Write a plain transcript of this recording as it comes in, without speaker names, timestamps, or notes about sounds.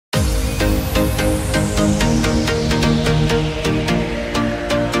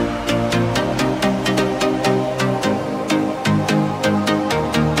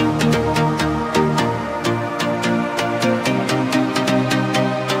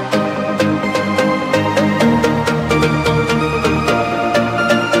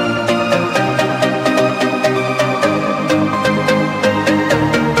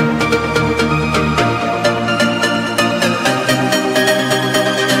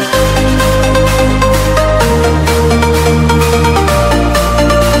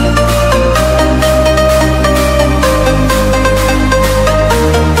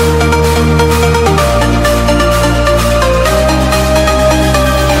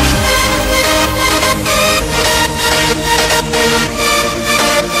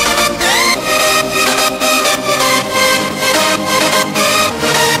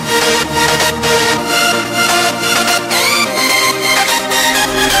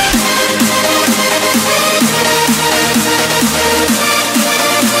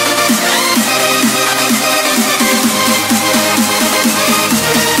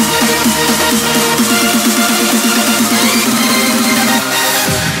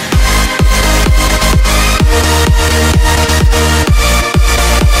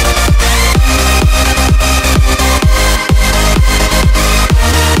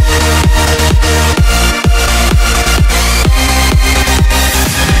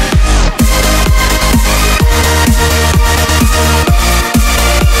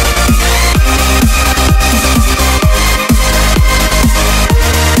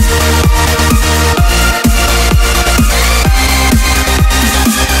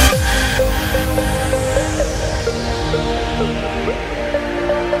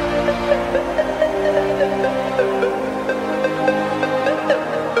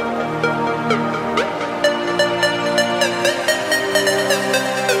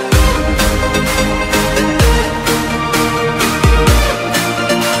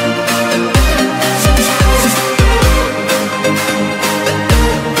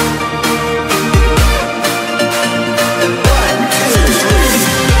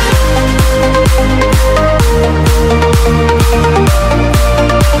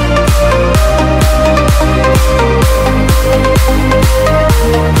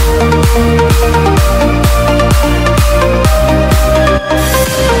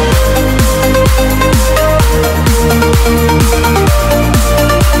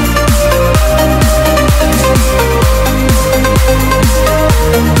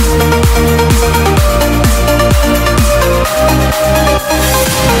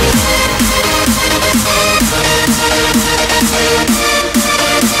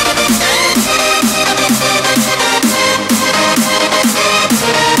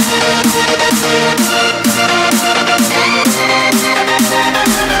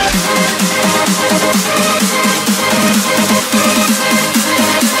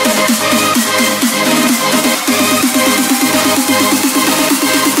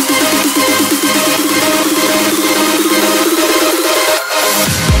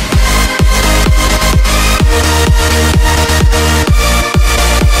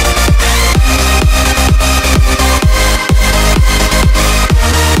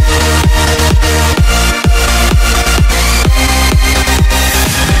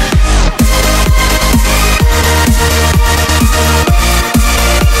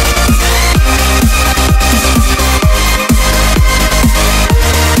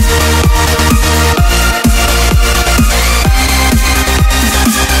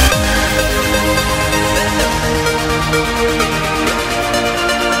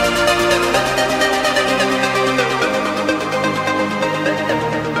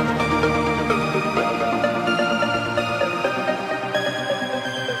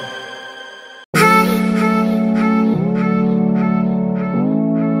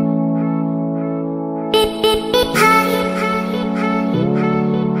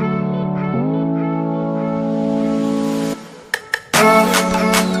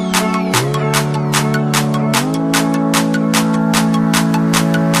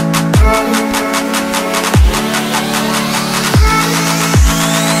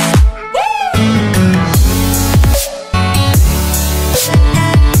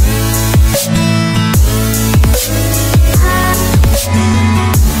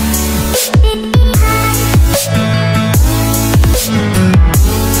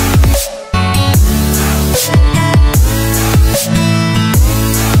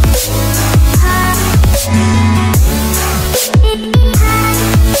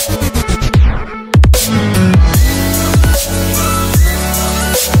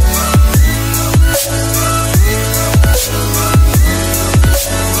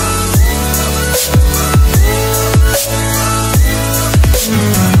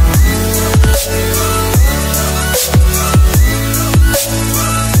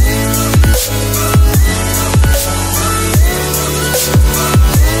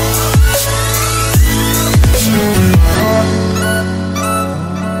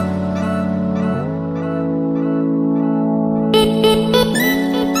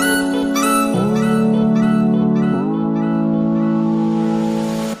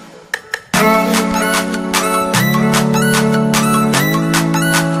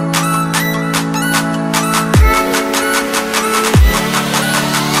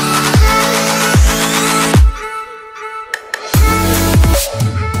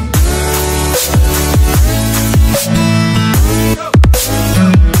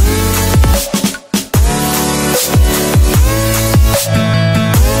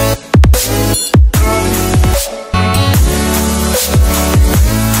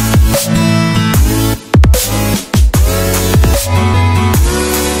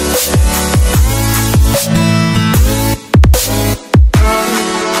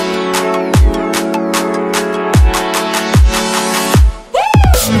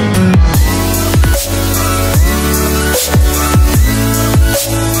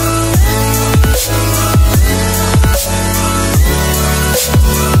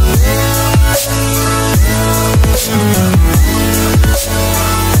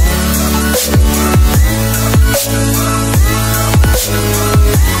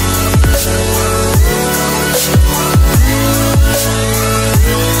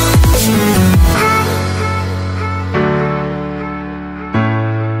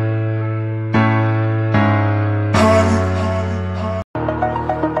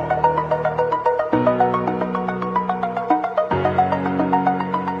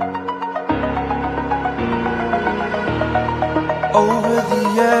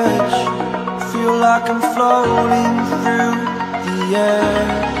like I'm floating through the air.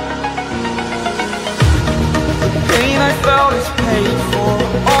 The pain I felt is paid for,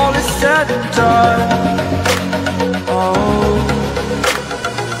 all is said and done. Oh,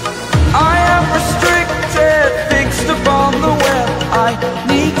 I am restricted, fixed upon the web. I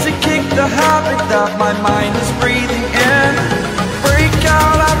need to kick the habit that my mind is breathing in. Break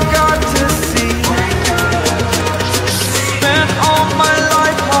out, I've got to see. Spent all my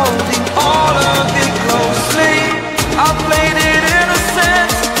life holding all of it closely. I played it in a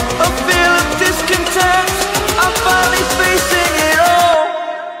sense, a feel of discontent. I'm finally facing it all,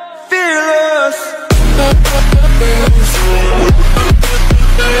 fearless.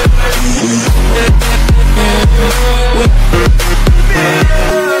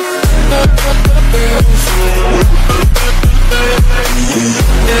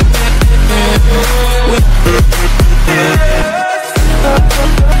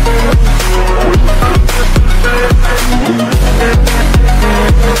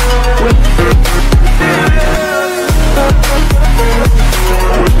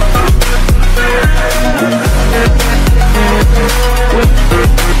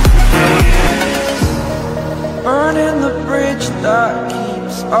 Burning the bridge that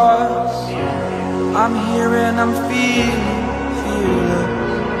keeps us. I'm here and I'm feeling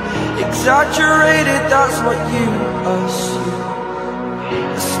exaggerated, that's what you assume.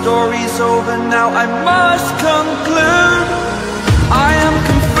 The story's over now, I must conclude. I am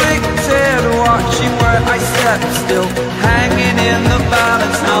conflicted, watching where I step still, hanging in the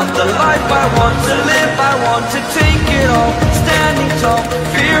balance. Not the life I want to live, I want to take it all. Standing tall,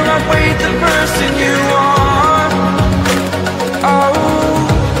 fear I've weighed the person you are.